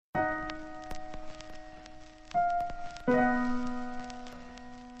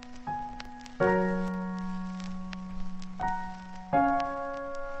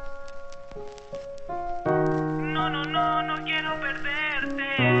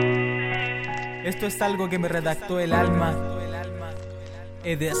Esto es algo que me redactó el alma.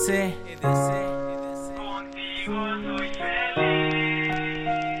 Edece. Contigo soy feliz.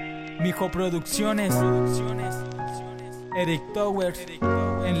 Mijo Producciones. Eric Towers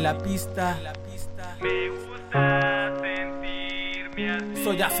en la pista. Me gusta sentirme así.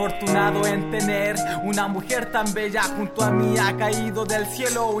 Soy afortunado en tener una mujer tan bella. Junto a mí ha caído del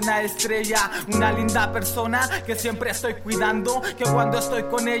cielo una estrella, una linda persona que siempre estoy cuidando, que cuando estoy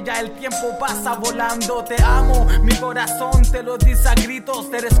con ella el tiempo pasa volando. Te amo, mi corazón te lo dice a gritos.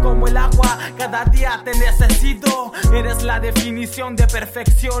 Eres como el agua, cada día te necesito. Eres la definición de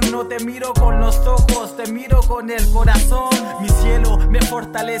perfección. No te miro con los ojos, te miro con el corazón. Mi cielo, me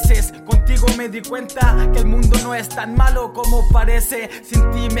fortaleces. Contigo me di cuenta que el mundo no es tan malo como parece. Sin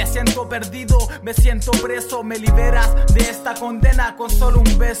ti me siento perdido, me siento preso. Me liberas de esta condena con solo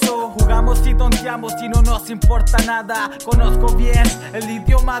un beso. Jugamos y tonteamos y no nos importa nada. Conozco bien el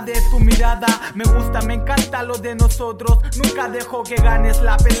idioma de tu mirada. Me gusta, me encanta lo de nosotros. Nunca dejo que ganes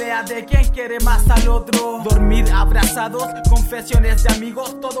la pelea de quien quiere más al otro. Dormir abrazados, confesiones de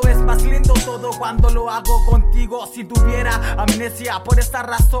amigos. Todo es más lindo, todo cuando lo hago contigo. Si tuviera amnesia por esta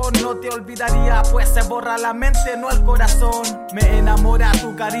razón no te olvidaría, pues se borra la mente, no el corazón. Me enamora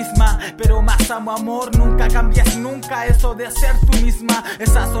tu carisma, pero más amo amor. Nunca cambias nunca eso de ser tú misma.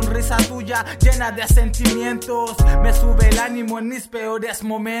 Esa sonrisa tuya llena de sentimientos me sube el ánimo en mis peores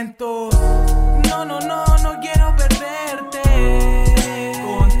momentos. No, no, no, no quiero perderte.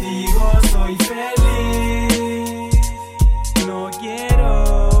 Contigo soy feliz. No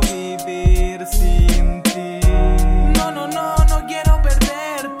quiero vivir sin ti. No, no, no, no quiero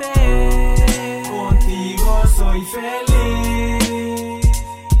perderte. Contigo soy feliz.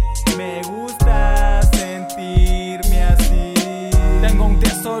 Me gusta sentirme así. Tengo un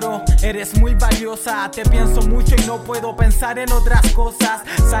tesoro, eres muy valiosa. Te pienso mucho y no puedo pensar en otras cosas.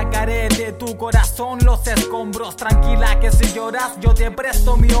 Sacaré de tu corazón los escombros. Tranquila que si lloras yo te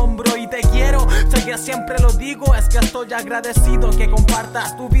presto mi hombro. Y te quiero, sé que siempre lo digo. Es que estoy agradecido que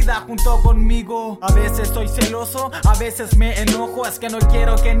compartas tu vida junto conmigo. A veces soy celoso, a veces me enojo. Es que no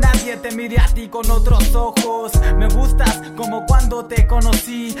quiero que nadie te mire a ti con otros ojos. Me gustas como cuando te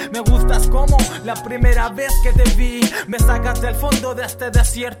conocí. Me gustas como la primera vez que te vi. Me sacas del fondo de este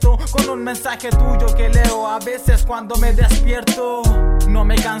desierto con un mensaje tuyo que leo a veces cuando me despierto. No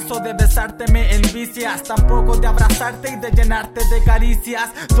me canso de besarte, me envicias. Tampoco de abrazarte y de llenarte de caricias.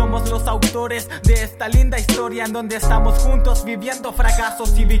 Somos los autores de esta linda historia en donde estamos juntos viviendo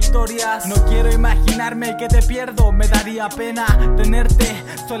fracasos y victorias. No quiero imaginarme que te pierdo, me daría pena tenerte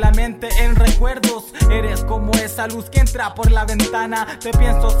solamente en recuerdos. Eres como esa luz que entra por la ventana. Te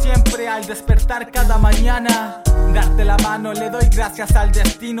pienso siempre al despertar cada mañana. Darte la mano, le doy gracias al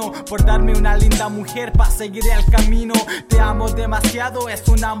destino por darme una linda mujer para seguir el camino. Te amo demasiado, es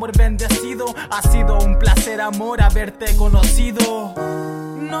un amor bendecido. Ha sido un placer, amor, haberte conocido.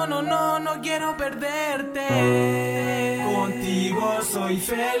 No, no, no, no quiero perderte. Contigo soy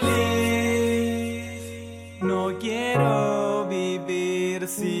feliz. No quiero vivir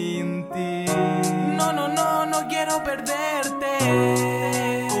sin ti. No, no, no, no quiero perderte.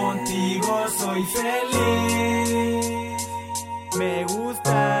 Contigo soy feliz. Me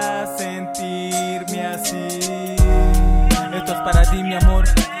gusta sentirme así. Esto es para ti, mi amor,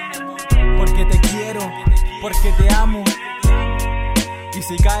 porque te quiero, porque te amo. Y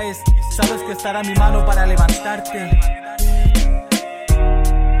si caes, sabes que estará mi mano para levantarte.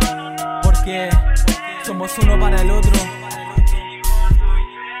 Porque somos uno para el otro.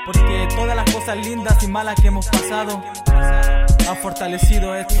 Porque todas las cosas lindas y malas que hemos pasado han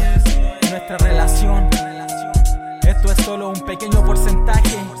fortalecido esto, nuestra relación. Esto es solo un pequeño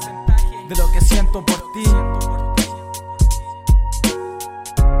porcentaje de lo que siento por ti.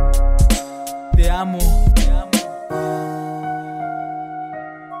 Te amo.